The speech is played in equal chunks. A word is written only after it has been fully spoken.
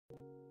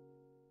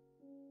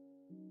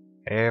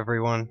Hey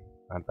everyone,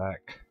 I'm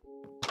back.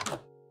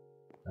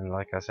 And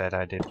like I said,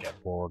 I did get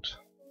bored.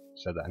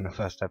 Said that in the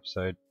first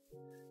episode.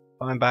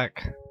 But I'm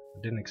back.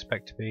 I didn't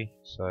expect to be,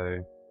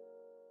 so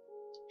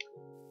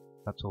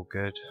that's all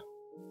good.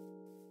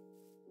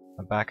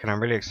 I'm back and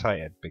I'm really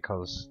excited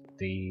because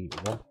the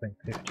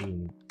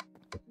 1.15,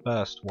 the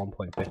first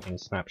 1.15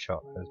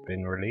 snapshot has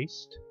been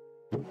released.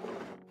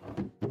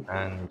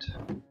 And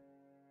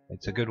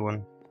it's a good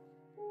one.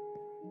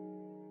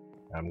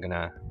 I'm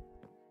gonna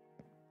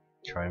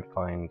try and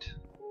find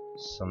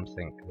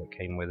something that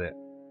came with it.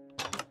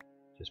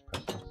 Just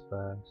press this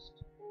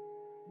first.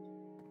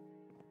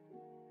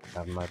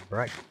 Have my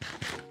break.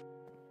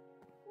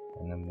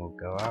 And then we'll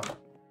go out.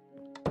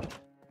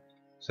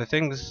 So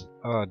things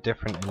are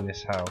different in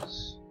this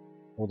house.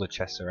 All the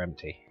chests are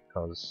empty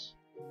because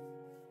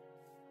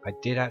I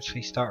did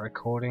actually start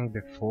recording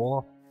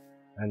before,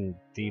 and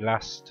the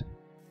last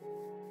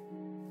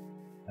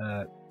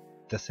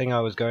the thing I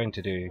was going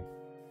to do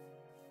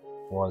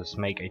was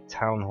make a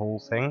town hall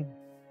thing.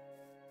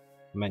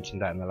 I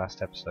mentioned that in the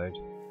last episode,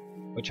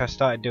 which I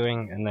started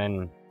doing, and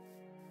then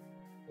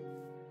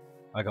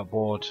I got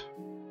bored.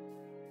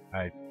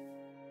 I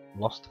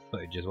lost the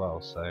footage as well,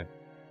 so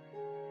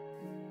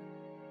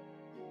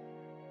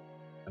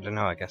I don't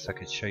know, I guess I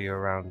could show you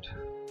around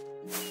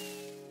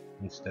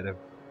instead of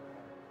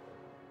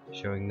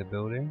showing the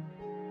building.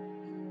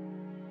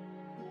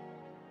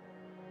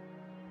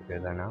 We'll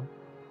go there now.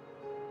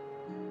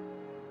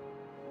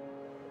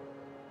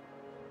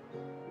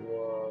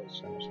 Whoa,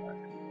 so much lag.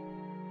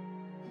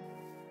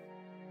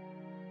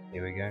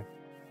 Here we go.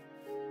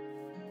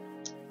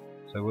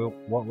 So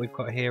what we've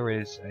got here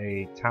is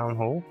a town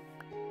hall.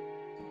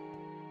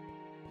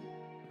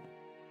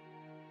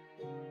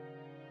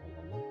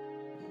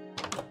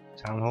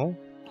 Town hall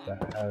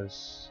that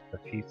has a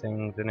few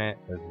things in it.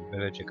 There's a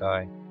villager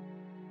guy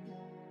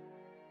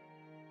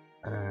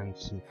and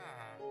some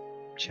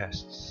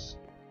chests.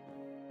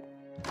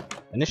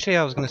 Initially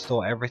I was going to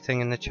store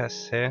everything in the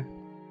chests here,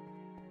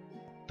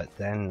 but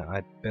then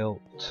I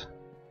built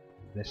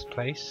this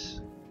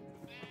place,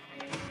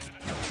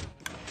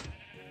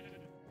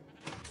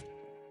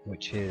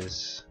 which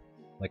is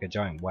like a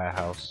giant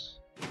warehouse.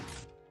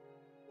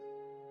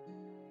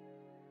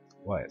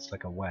 Well, it's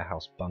like a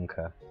warehouse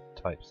bunker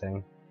type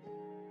thing.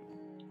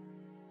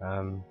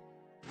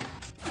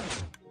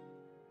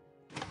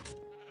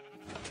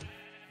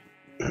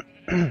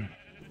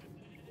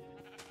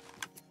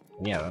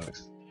 Yeah, that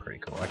looks pretty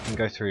cool. I can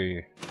go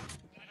through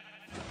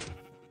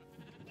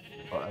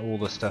all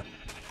the stuff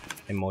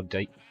in more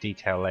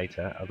detail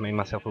later. I've made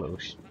myself a little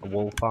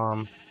wool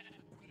farm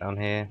down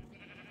here.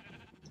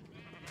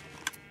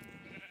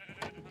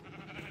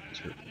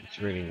 It's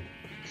really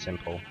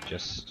simple.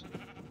 Just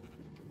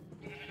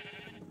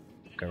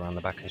go around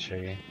the back and show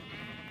you.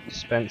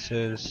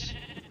 Dispensers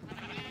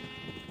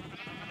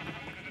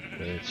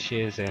with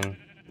shears in,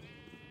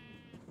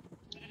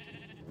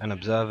 and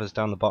observers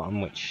down the bottom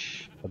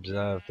which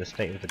observe the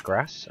state of the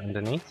grass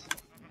underneath.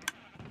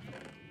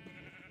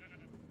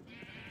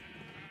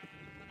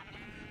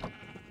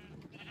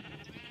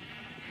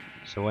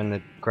 So when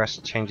the grass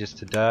changes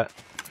to dirt,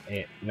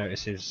 it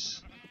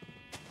notices,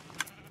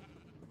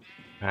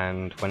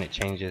 and when it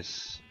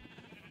changes,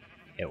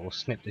 it will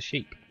snip the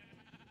sheep.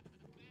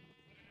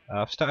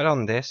 I've started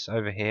on this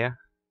over here.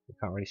 You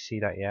can't really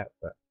see that yet,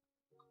 but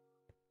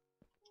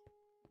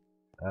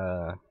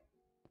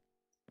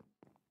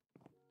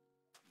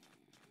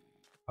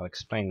I'll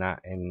explain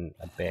that in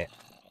a bit.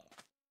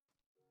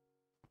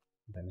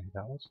 I don't know who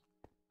that was.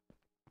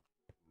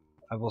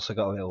 I've also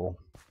got a little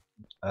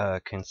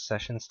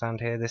concession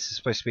stand here. This is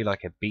supposed to be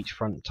like a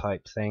beachfront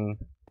type thing.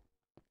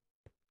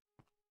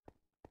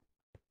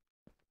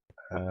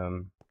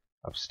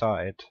 I've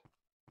started,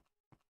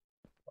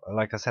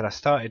 like I said, I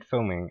started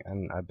filming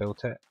and I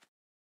built it,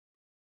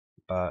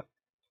 but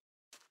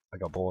I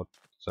got bored,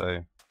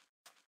 so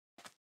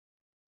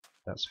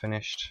that's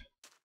finished.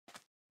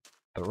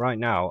 But right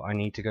now I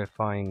need to go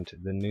find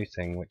the new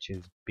thing, which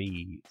is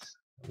bees.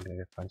 I'm gonna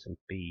go find some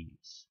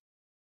bees,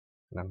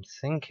 and I'm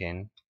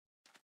thinking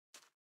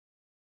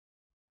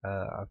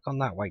I've gone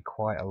that way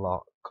quite a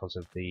lot because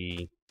of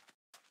the,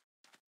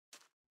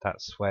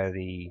 that's where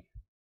the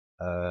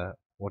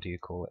what do you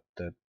call it,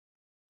 the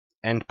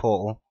end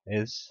portal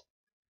is.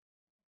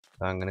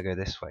 So I'm gonna go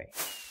this way,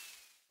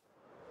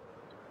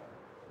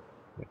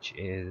 which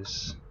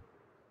is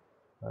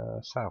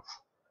south.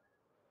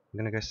 I'm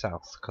gonna go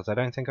south because I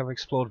don't think I've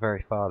explored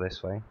very far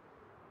this way.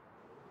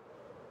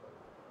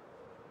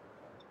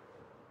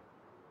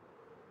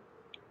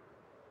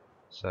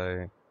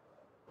 So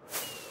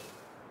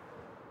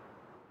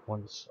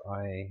once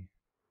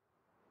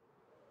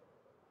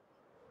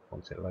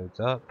it loads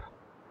up,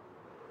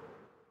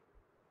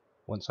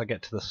 once I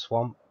get to the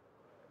swamp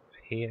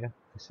here,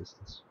 this is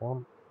the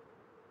swamp.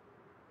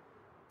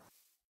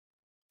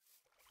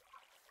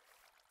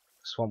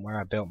 Swamp where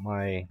I built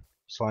my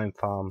slime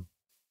farm,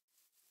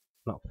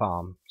 not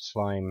farm,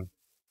 slime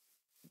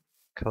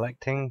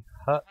collecting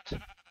hut.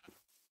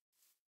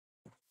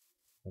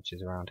 which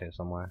is around here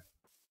somewhere.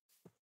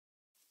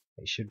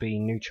 It should be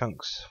new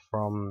chunks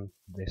from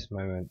this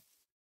moment.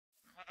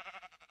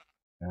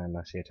 And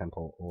I see a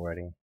temple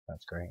already.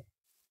 That's great.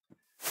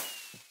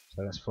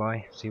 So let's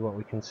fly, see what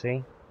we can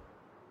see.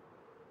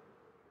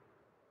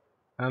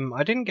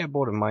 I didn't get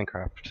bored of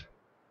Minecraft.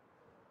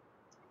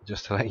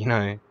 Just to let you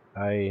know,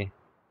 I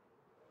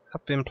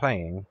have been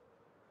playing,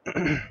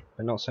 but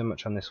not so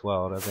much on this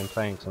world. I've been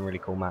playing some really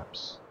cool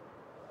maps.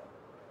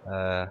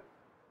 There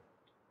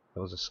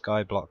was a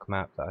Skyblock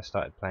map that I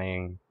started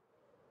playing,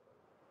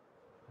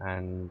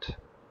 and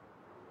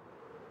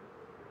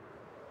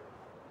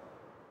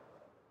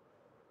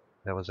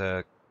there was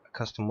a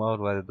custom world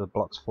where the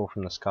blocks fall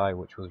from the sky,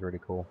 which was really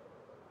cool,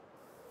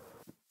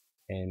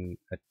 in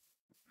a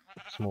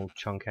small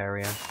chunk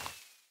area.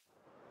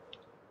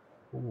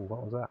 Ooh,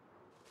 what was that?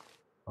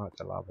 Oh,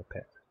 it's a lava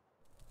pit.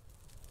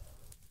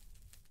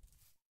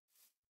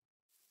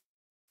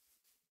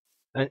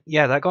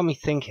 Yeah, that got me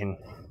thinking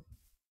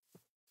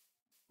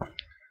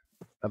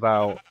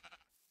about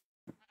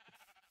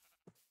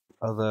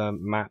other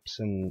maps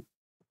and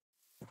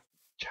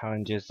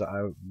challenges that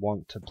I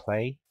want to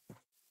play.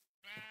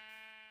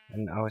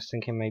 And I was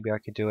thinking maybe I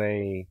could do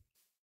a...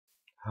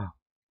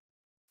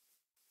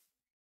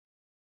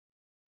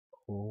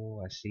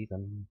 Oh, I see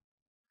them.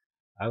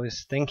 I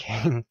was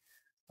thinking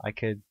I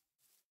could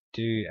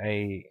do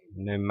a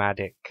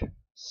nomadic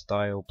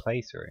style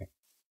playthrough,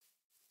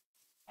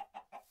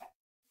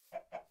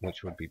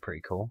 which would be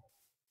pretty cool.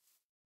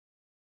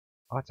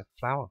 Oh, it's a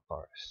flower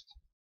forest.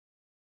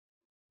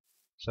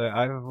 So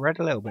I've read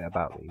a little bit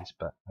about these,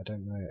 but I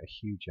don't know a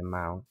huge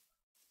amount.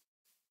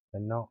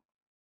 They're not...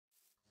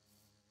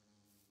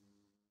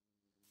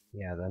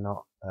 Yeah, they're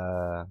not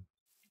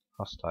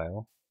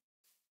hostile.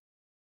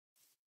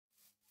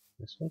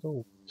 This one's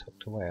all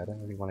tucked away. I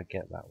don't really want to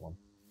get that one.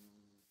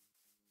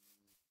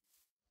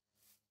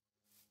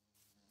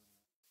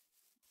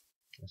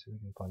 Let's see if we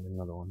can find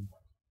another one.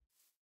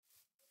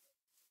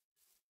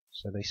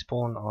 So they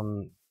spawn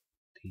on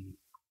the...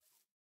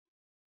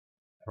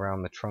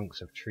 around the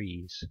trunks of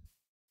trees.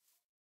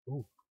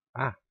 Ooh,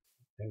 ah,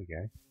 there we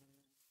go.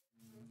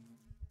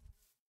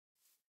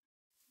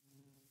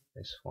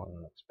 This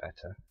one looks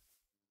better.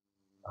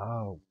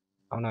 Oh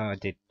no, I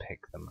did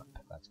pick them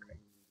up. That's great.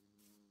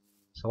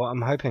 So what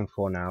I'm hoping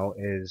for now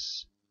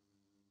is...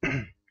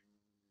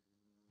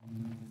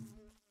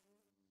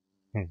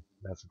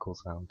 that's a cool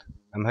sound.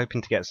 I'm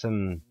hoping to get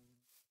some...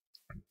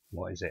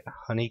 what is it?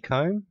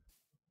 Honeycomb?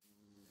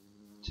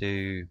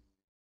 To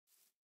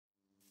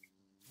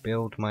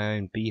build my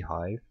own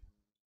beehive.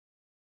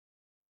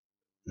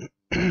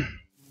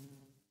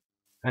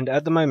 And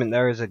at the moment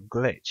there is a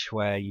glitch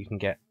where you can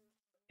get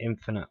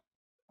infinite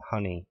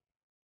honey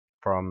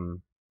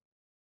from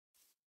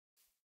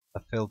a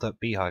filled up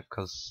beehive,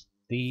 because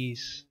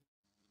these...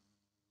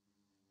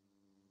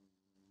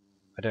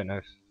 I don't know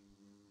if...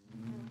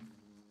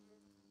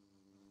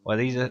 well,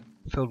 these are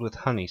filled with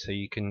honey, so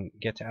you can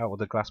get it out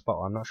with a glass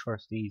bottle. I'm not sure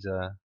if these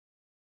are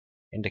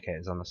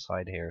indicators on the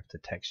side here, if the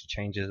texture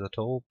changes at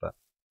all, but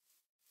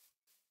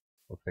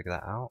we'll figure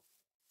that out.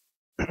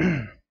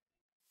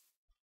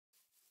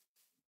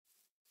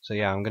 So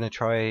yeah, I'm gonna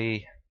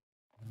try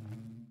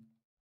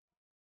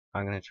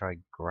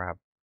grab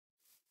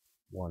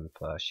one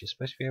first. You're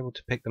supposed to be able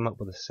to pick them up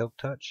with a silk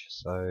touch,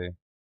 so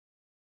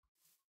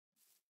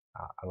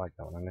I like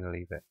that one. I'm gonna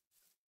leave it.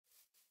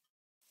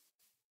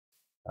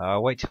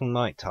 Wait till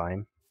night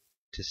time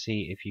to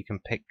see if you can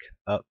pick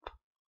up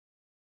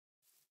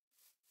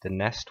the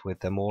nest with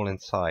them all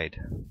inside,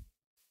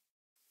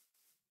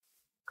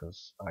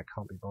 because I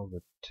can't be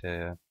bothered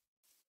to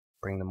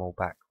bring them all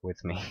back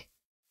with me.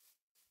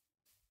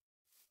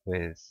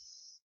 With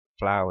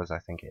flowers, I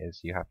think it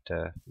is, you have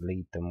to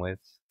lead them with.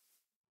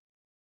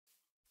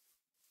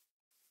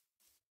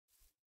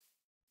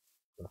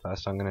 But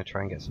first I'm going to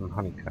try and get some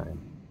honeycomb.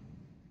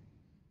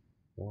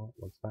 What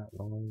was that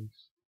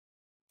noise?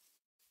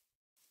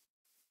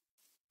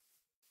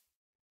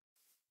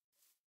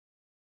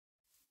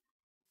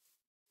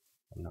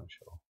 I'm not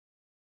sure.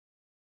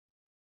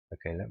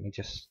 Okay, let me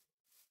just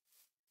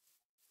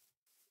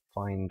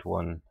find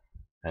one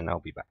and I'll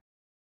be back.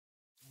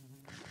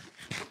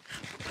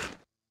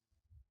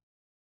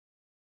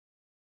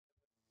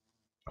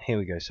 Here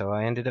we go. So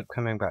I ended up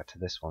coming back to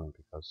this one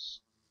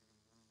because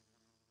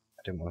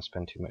I didn't want to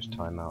spend too much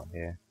time out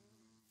here.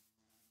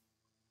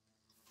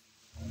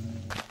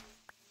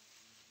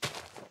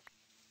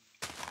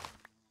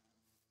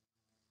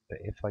 But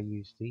if I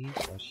use these,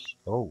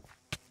 oh,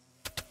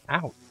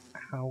 ow,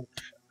 ouch!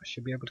 I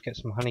should be able to get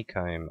some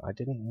honeycomb. I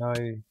didn't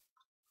know.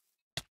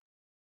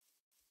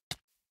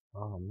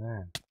 Oh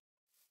man,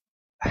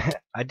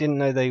 I didn't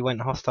know they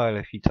went hostile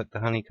if you took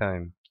the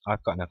honeycomb.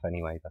 I've got enough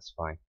anyway. That's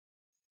fine.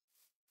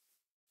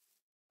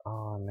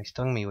 Oh, and they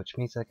stung me, which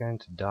means they're going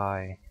to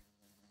die.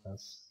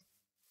 That's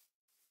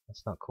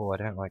not cool. I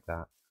don't like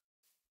that.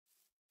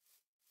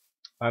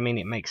 I mean,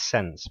 it makes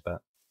sense,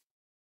 but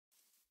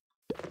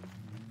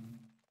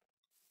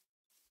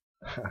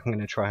I'm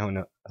gonna try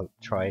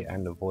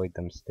and avoid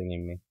them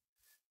stinging me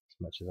as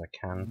much as I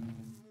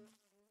can.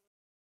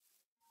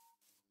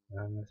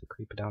 There's a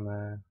creeper down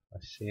there. I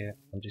see it.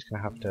 I'm just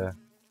gonna have to...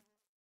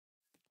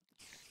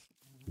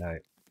 No.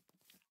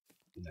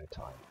 No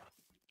time.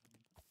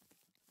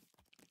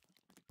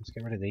 Let's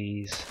get rid of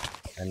these,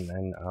 and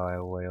then I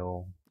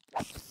will...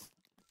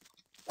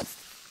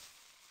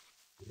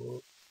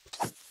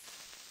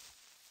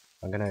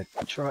 I'm gonna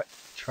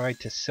try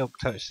to silk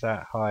touch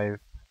that hive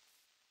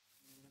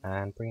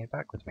and bring it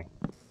back with me.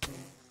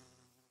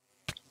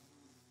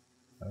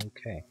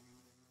 Okay.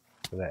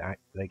 So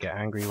they get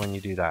angry when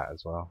you do that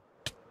as well.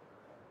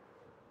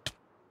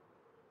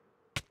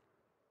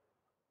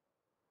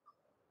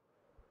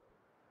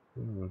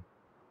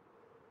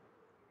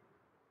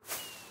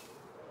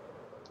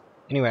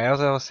 Anyway, as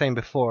I was saying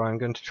before, I'm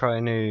going to try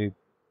a new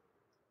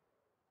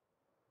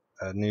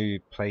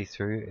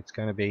playthrough. It's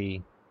going to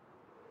be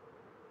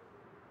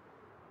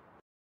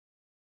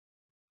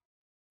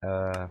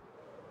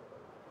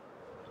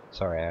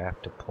sorry, I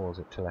have to pause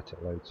it to let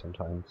it load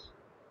sometimes.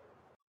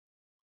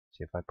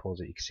 See, if I pause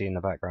it, you can see in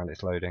the background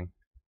it's loading.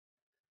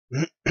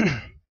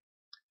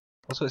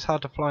 Also, it's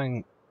hard to fly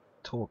and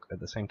talk at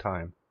the same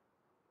time.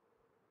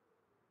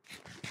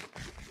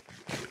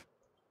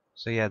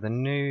 So yeah, the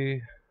new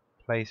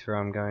playthrough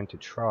I'm going to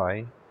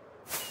try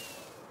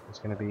is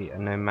going to be a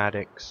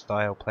nomadic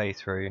style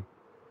playthrough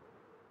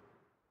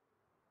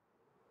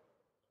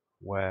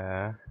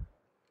where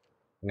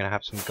I'm going to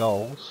have some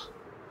goals,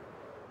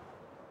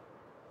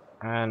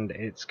 and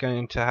it's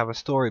going to have a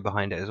story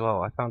behind it as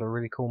well. I found a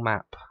really cool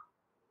map.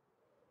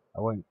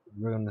 I won't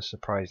ruin the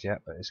surprise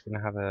yet, but it's going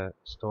to have a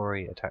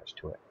story attached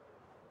to it,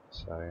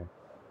 so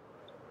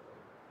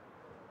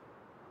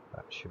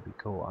that should be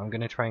cool. I'm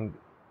going to try and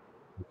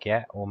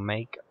get or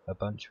make a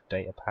bunch of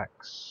data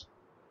packs.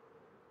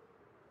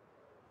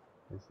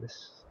 Is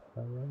this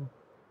the one?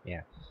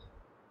 Yes.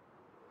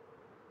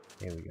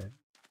 Here we go.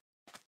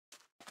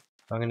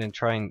 I'm going to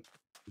try and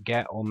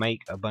get or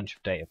make a bunch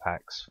of data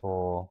packs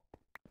for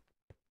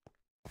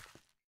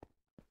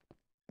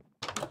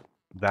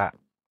that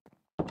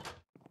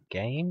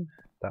game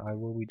that I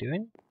will be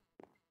doing.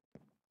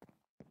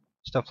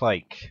 Stuff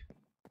like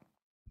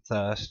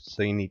thirst,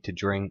 so you need to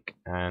drink,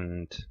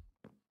 and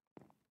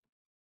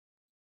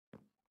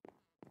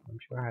I'm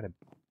sure I had a...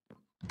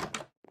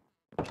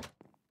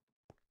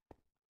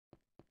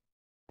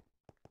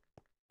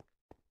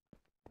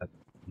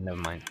 never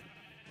mind.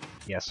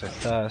 Yeah, so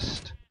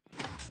thirst,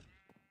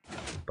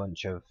 a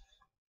bunch of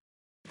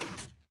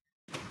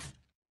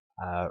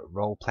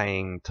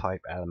role-playing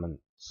type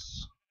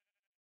elements.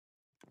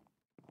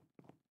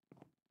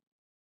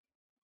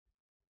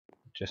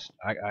 Just,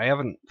 I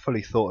haven't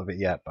fully thought of it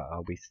yet, but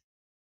I'll be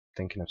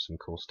thinking of some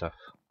cool stuff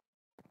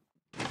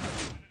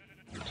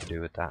to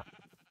do with that.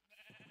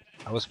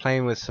 I was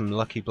playing with some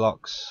Lucky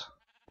Blocks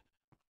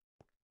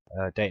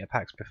data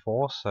packs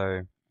before,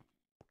 so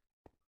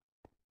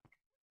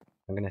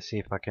I'm gonna see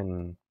if I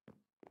can,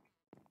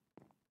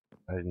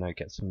 I don't know,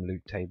 get some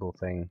loot table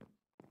thing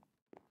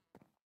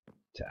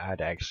to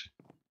add extra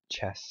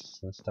chests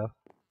and stuff,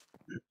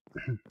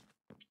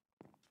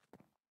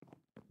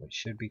 which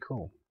should be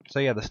cool. So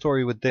yeah, the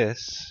story with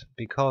this,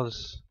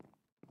 because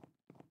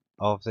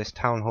of this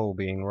town hall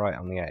being right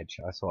on the edge,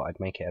 I thought I'd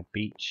make it a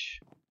beach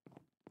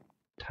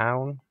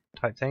town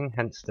type thing,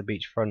 hence the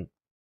beachfront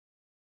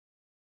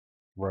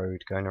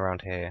road going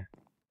around here.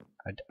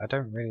 I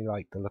don't really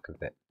like the look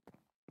of it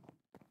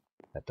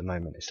at the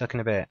moment. It's looking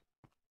a bit,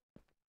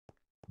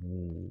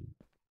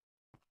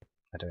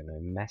 I don't know,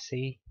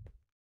 messy.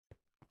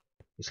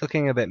 It's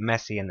looking a bit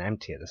messy and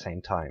empty at the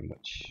same time,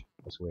 which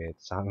is weird,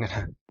 so I'm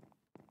gonna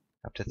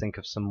have to think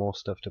of some more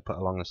stuff to put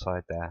along the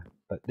side there.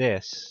 But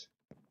this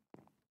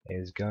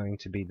is going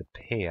to be the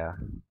pier,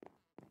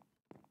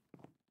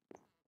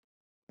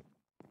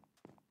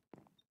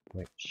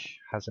 which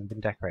hasn't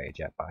been decorated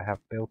yet, but I have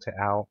built it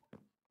out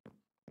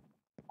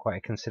quite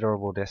a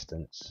considerable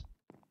distance.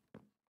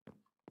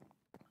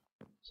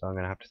 So I'm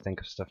going to have to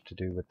think of stuff to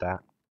do with that.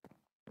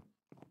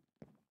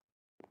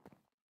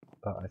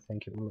 But I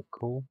think it will look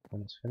cool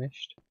when it's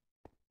finished.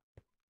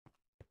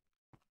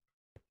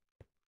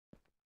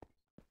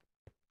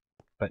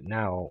 But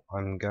now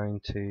I'm going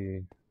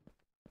to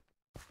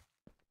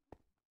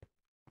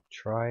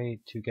try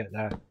to get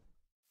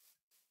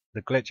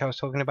the glitch I was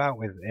talking about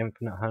with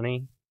infinite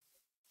honey.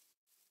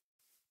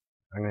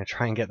 I'm going to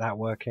try and get that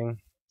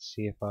working.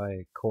 See if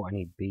I caught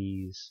any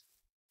bees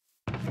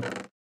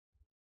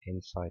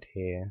inside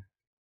here.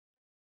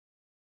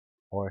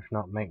 Or if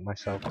not, make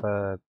myself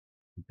a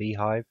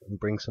beehive and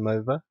bring some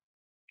over.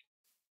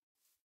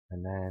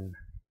 And then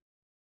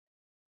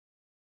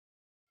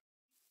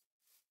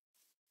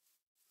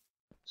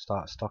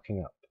start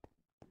stocking up.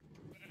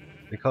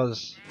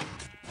 Because,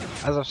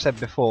 as I've said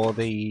before,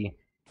 the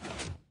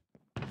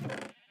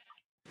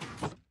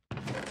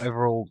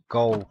overall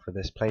goal for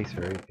this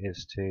playthrough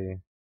is to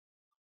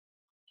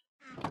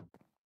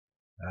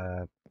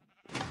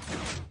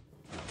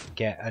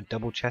get a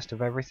double chest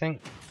of everything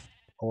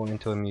all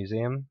into a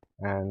museum,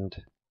 and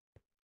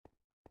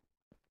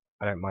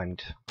I don't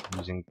mind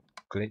using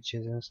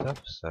glitches and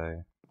stuff,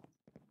 so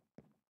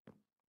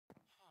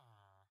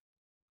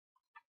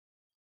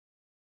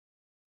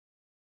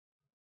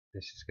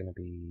this is going to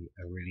be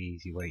a really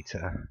easy way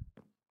to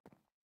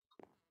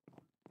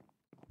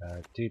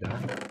do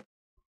that.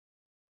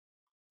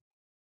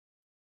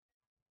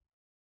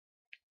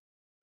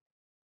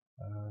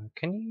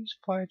 Can you use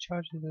fire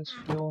charges as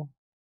fuel?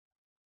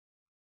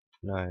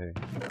 No.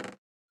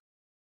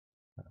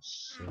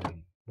 That's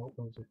silly. What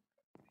was it?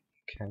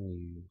 You can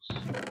use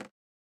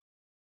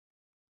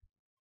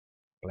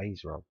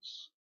blaze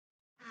rods.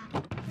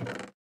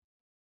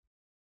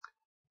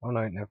 Oh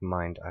no, never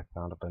mind. I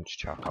found a bunch of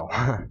charcoal.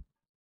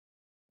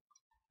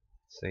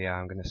 So yeah,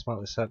 I'm going to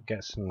smelt this up,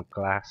 get some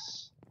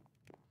glass,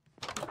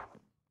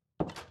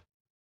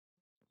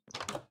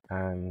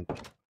 and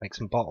make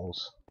some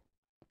bottles.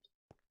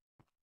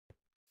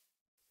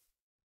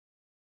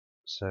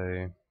 So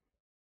I'm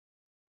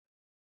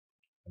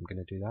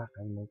going to do that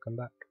and we'll come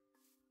back.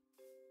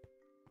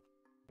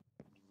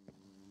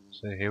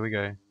 So here we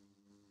go.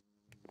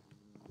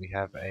 We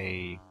have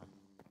a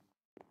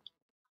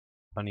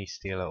honey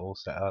stealer all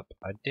set up.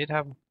 I did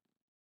have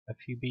a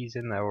few bees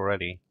in there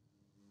already,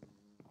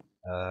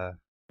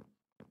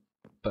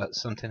 but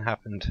something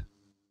happened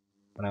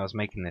when I was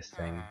making this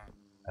thing,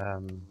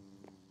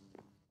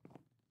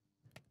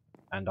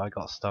 and I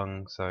got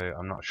stung, so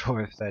I'm not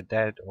sure if they're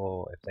dead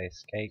or if they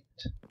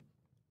escaped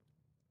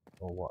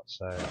or what.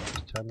 So I'll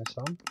just turn this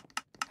on,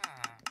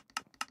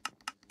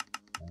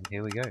 and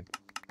here we go.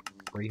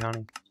 Free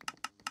honey.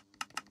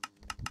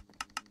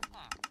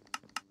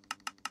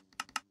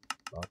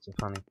 Lots of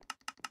honey.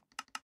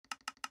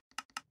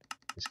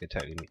 This could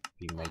totally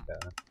be made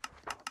better.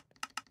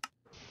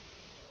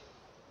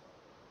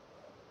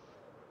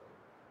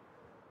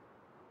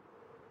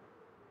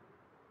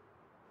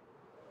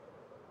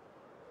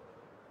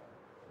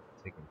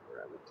 Taking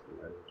forever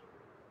to load.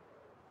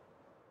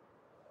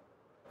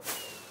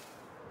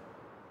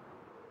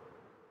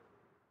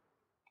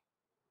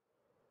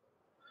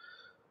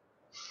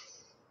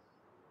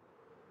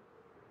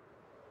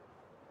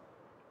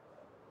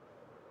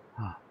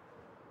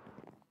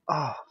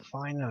 Oh,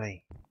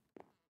 finally!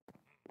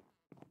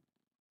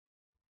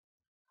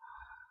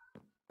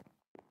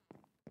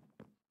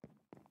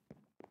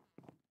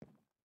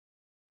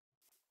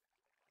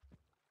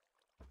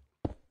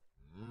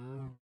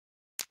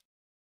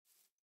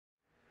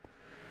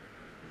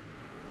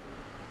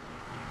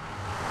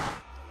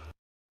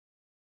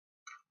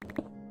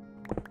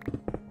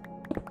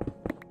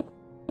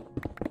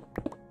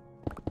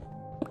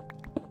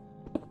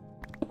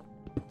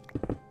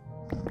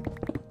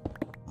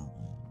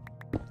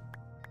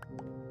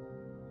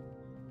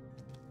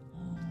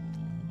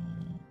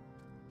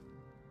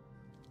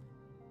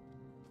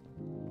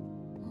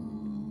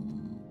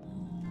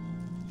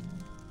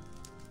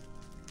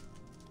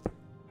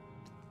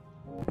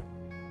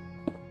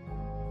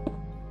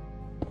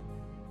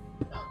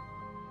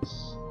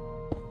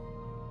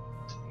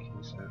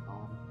 Taking so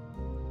long.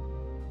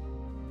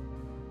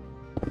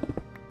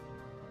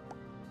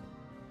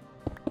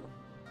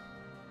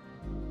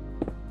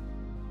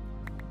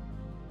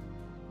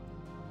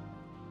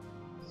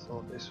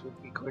 Thought this would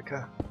be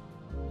quicker.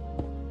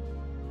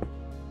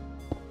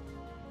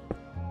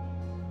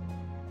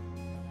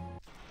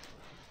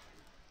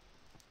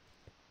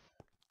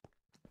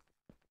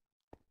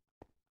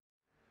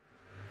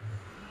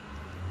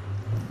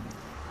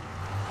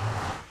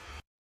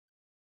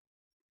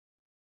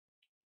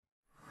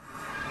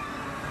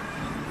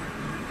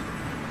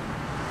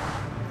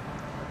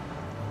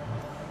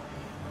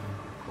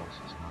 Of course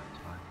it's night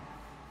time.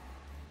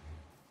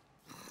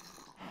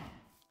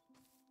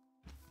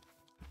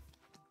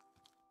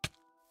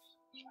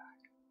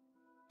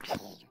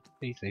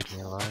 Please leave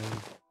me alone.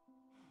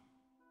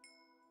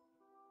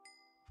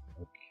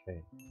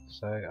 Okay,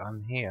 so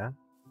I'm here.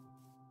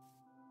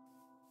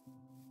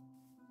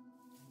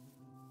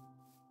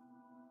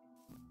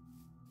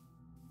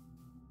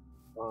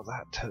 Well,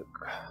 that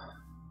took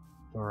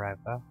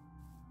forever.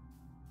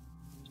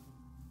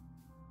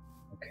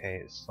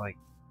 Okay, it's like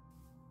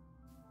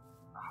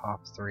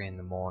 3:30 in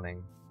the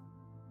morning.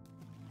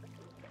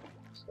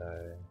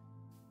 So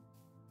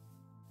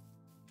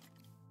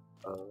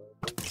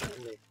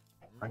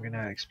I'm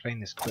gonna explain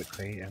this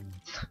quickly and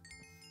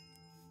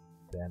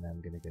then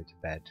I'm gonna go to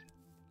bed.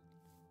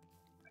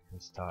 I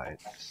can start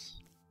it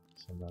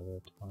some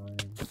other time.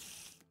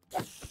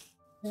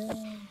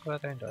 Yeah,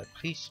 but don't die.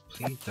 Please,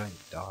 please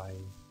don't die.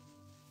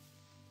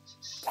 This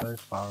is so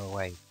far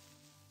away.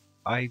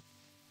 I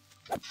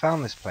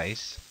found this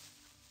place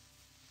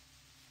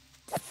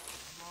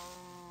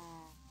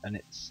and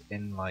it's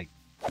in like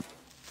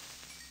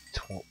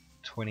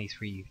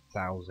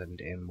 23,000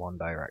 in one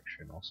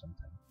direction or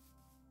something.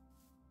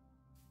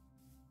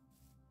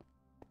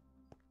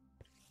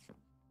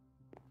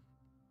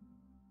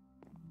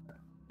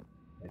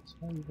 It's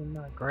not even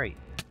that great.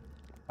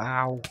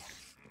 Ow!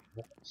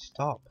 What?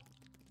 Stop!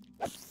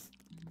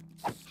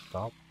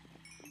 Stop.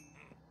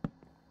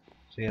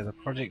 So yeah, the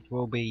project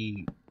will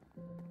be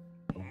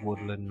a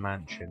woodland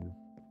mansion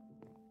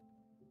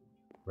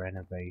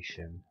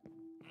renovation.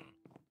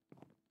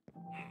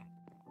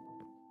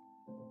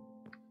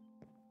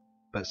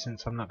 But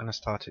since I'm not going to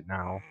start it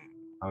now,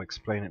 I'll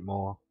explain it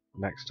more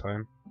next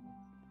time.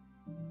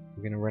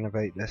 We're going to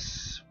renovate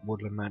this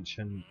woodland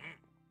mansion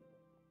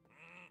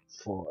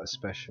for a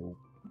special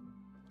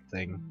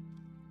thing.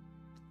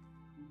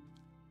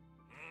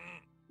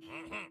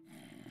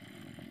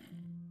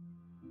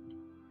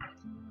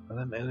 Are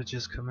them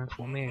villagers coming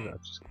for me? I'm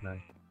just going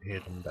to hear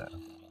them better.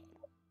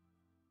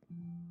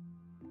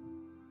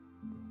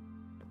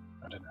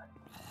 I don't know.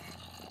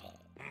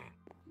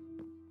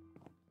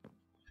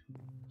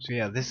 So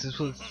yeah, this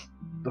was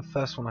the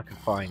first one I could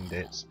find.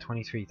 It's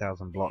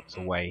 23,000 blocks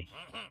away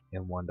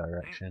in one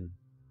direction.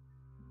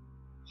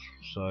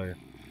 So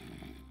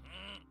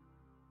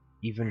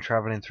even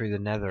traveling through the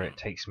Nether, it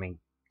takes me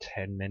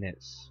 10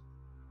 minutes,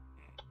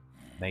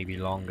 maybe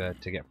longer,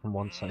 to get from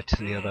one side to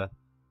the other.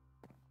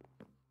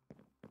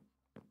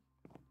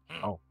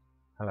 Oh,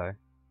 hello.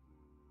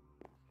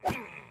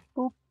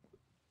 Boop.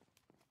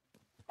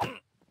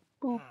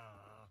 Boop.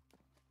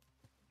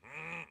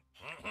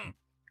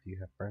 Do you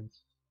have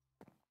friends?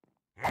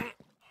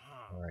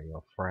 Alright,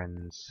 your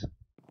friends.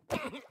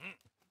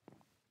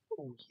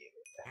 Oh yeah.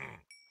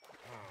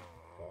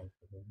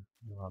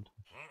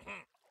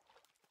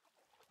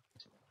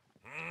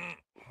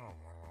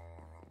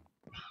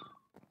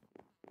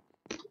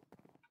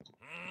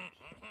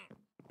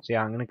 So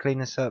yeah, I'm gonna clean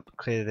this up,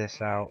 clear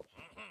this out.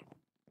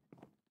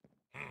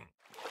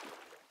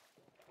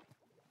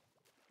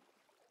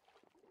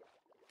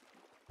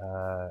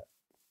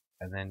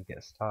 And then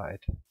get started.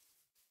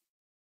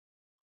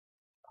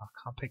 I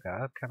can't pick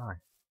that up, can I?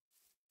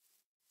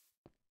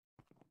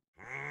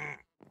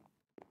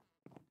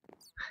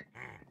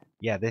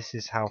 Yeah, this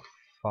is how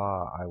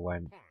far I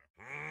went.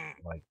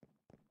 Like,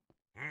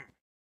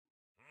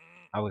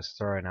 I was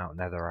throwing out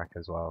netherrack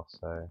as well,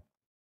 so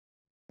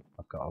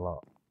I've got a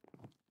lot.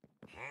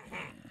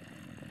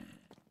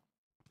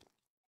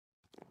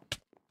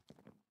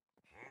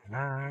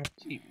 Ah,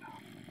 cheap.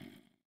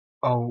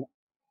 Oh.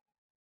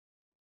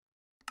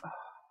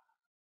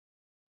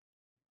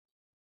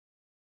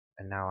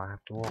 And now I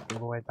have to walk all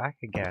the way back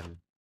again.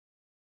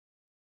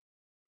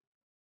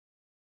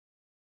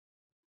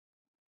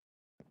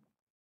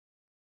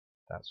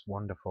 That's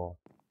wonderful.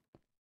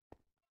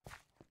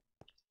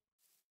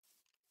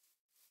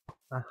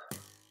 Ah.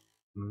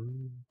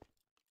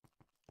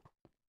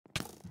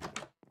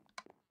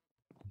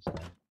 So,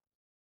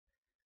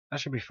 that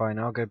should be fine.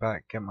 I'll go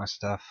back, get my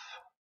stuff.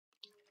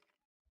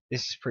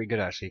 This is pretty good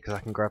actually, because I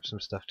can grab some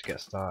stuff to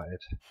get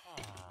started.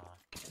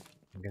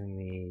 I'm gonna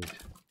need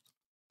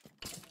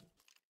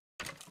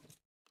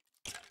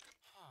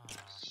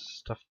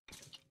stuff,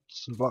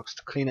 some blocks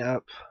to clean it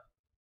up.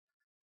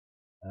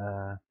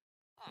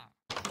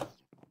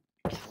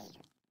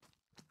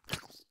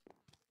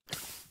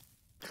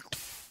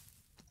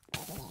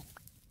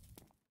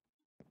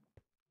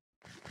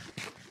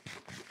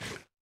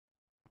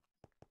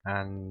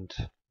 And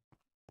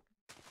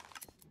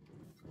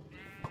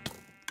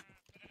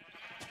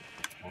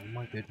oh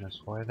my goodness,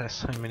 why are there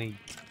so many?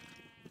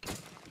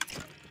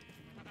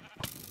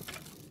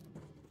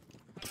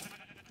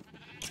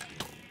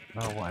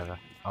 Oh, whatever.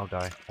 I'll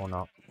die or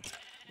not.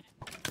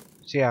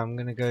 So yeah, I'm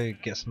gonna go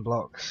get some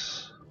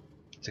blocks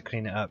to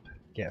clean it up,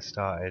 get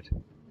started,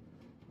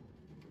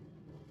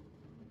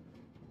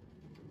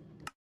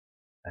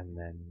 and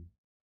then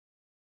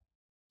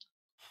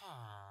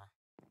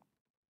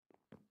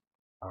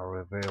I'll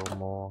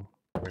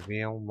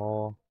reveal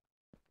more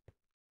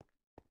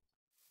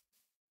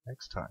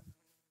next time.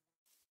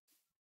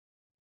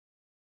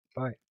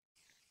 Bye.